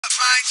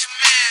mind your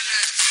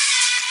manners.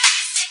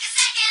 Take a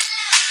second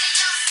look and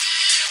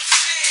you'll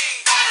see.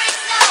 There is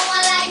no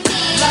one like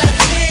me. Like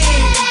me.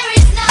 There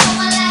is no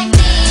one like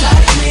me.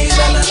 Like me.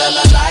 La la la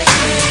la like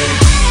me.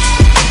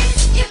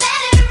 You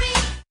better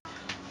read.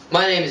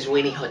 My name is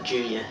Weenie Hot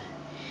Jr.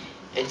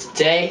 and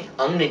today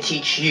I'm going to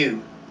teach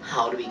you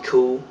how to be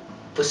cool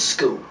for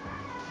school.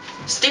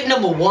 Step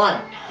number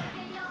 1.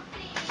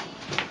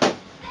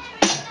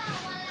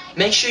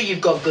 Make sure you've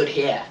got good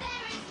hair.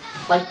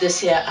 Like this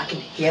here, I can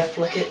hair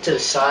flick it to the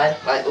side,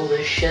 like all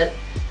this shit.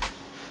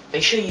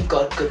 Make sure you've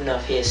got good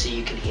enough hair so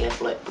you can hair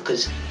flick,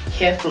 because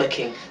hair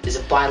flicking is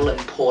of vital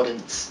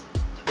importance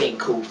to being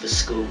cool for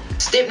school.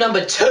 Step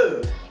number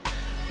 2.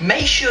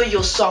 Make sure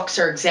your socks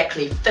are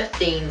exactly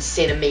 15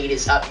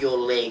 centimeters up your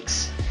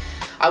legs.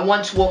 I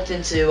once walked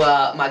into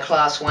my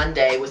class one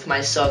day with my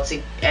socks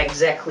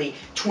exactly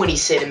 20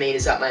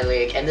 centimeters up my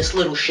leg, and this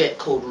little shit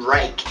called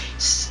Rake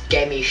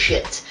gave me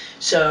shit.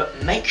 So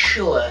make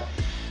sure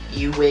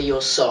you wear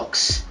your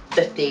socks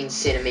 15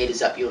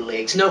 centimeters up your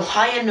legs. No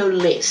higher, no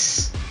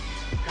less,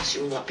 or else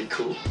you will not be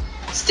cool.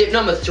 Step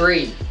number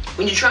 3.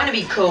 When you're trying to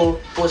be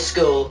cool for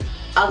school,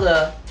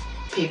 other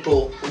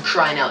people will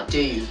try and outdo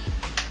you.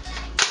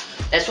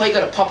 That's why you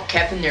gotta pop a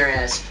cap in their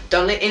ass.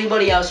 Don't let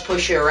anybody else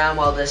push you around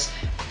while this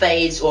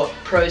phase or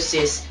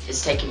process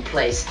is taking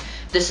place.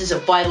 This is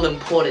of vital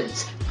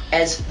importance,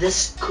 as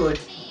this could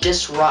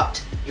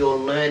disrupt your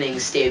learning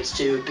steps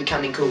to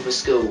becoming cool for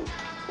school.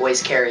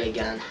 Always carry a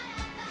gun.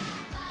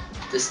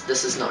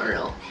 This is not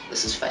real.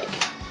 This is fake.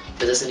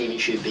 It doesn't even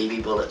shoot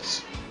BB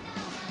bullets.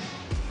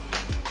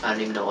 I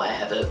don't even know why I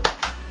have it.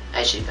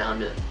 I actually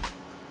found it.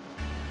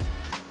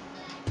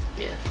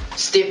 Yeah.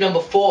 Step number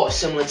 4,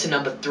 similar to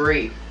number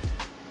 3.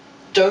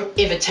 Don't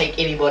ever take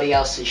anybody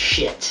else's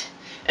shit.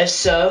 If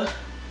so,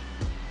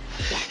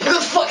 you're gonna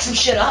fuck some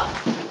shit up.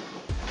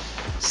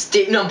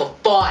 Step number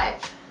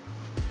 5.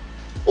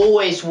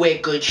 Always wear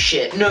good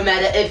shit, no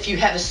matter if you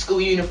have a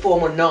school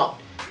uniform or not.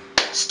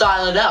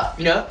 Style it up,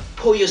 you know?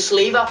 Pull your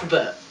sleeve up a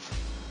bit.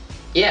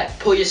 Yeah,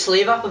 pull your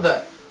sleeve up a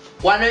bit.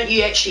 Why don't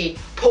you actually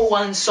pull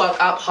one sock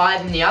up higher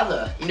than the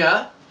other, you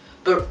know?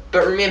 But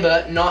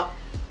remember, not,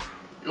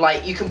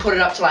 like, you can put it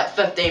up to like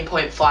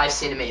 15.5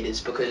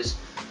 centimeters, because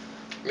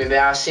remember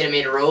our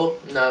centimeter rule?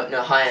 No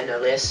higher, no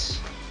less.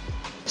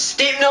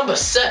 Step number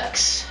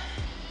 6.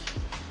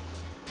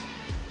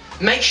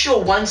 Make sure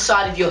one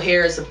side of your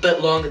hair is a bit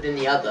longer than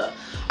the other.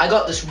 I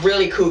got this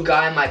really cool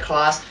guy in my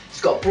class.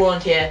 He's got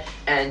blonde hair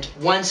and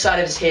one side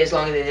of his hair is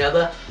longer than the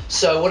other.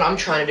 So what I'm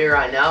trying to do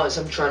right now is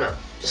I'm trying to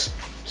just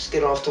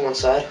get off to one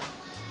side.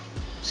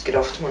 Just get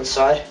off to one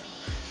side.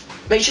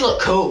 Makes you look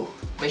cool.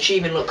 Makes you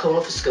even look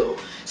cooler for school.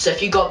 So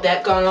if you got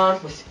that going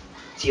on with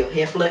your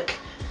hair flick,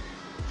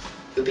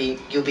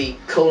 you'll be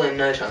cool in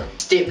no time.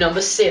 Step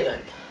number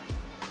 7.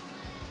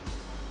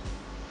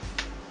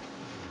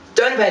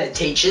 Don't obey the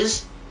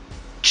teachers.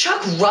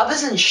 Chuck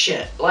rubbers and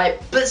shit,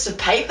 like bits of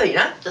paper, you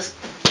know? Just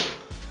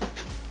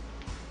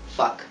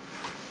fuck.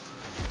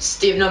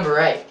 Step number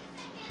 8.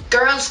 Go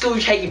around school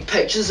taking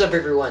pictures of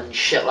everyone and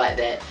shit like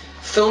that.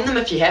 Film them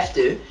if you have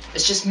to.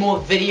 It's just more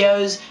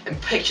videos and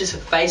pictures for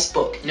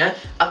Facebook, you know?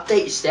 Update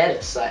your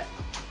status, like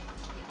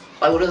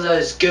what do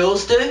those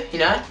girls do, you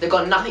know? They've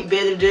got nothing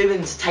better to do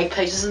than to take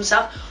pictures of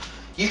themselves.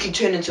 You can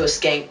turn into a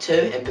skank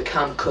too and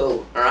become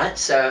cool, alright?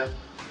 So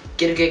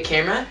get a good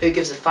camera. Who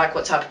gives a fuck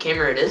what type of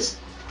camera it is?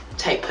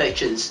 Take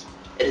pictures.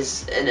 It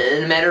is in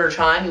a matter of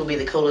time you'll be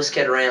the coolest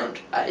kid around.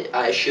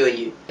 I assure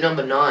you.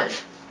 Number 9.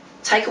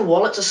 Take a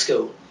wallet to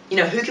school. You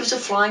know, who gives a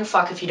flying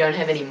fuck if you don't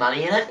have any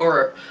money in it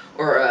or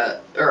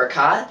a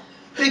card?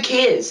 Who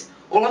cares?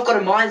 All I've got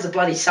in mind is a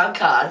bloody sub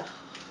card.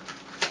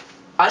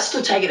 I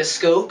still take it to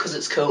school because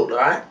it's cool,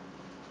 alright?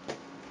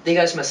 There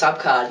goes my sub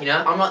card, you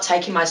know? I'm not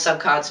taking my sub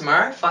card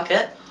tomorrow. Fuck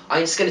it.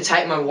 I'm just gonna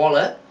take my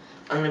wallet.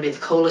 I'm gonna be the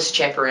coolest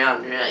chap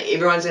around. You know?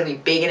 Everyone's gonna be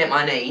begging at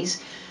my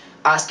knees,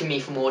 asking me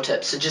for more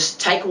tips. So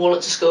just take a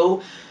wallet to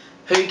school.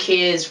 Who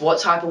cares what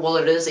type of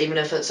wallet it is, even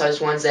if it's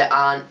those ones that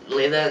aren't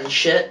leather and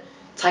shit.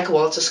 Take a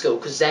wallet to school,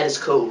 because that is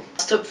cool.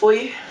 Last tip for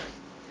you.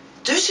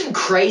 Do some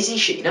crazy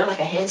shit, you know, like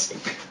a handstand.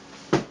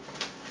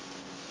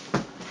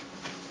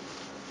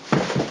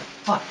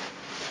 What?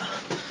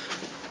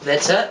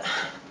 That's it.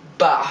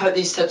 But I hope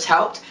these tips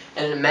helped,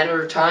 and in a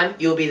matter of time,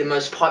 you'll be the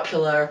most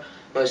popular,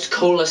 most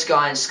coolest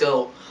guy in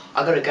school.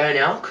 I gotta go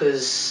now,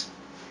 because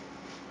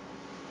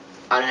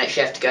I don't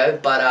actually have to go,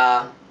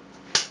 but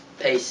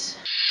peace.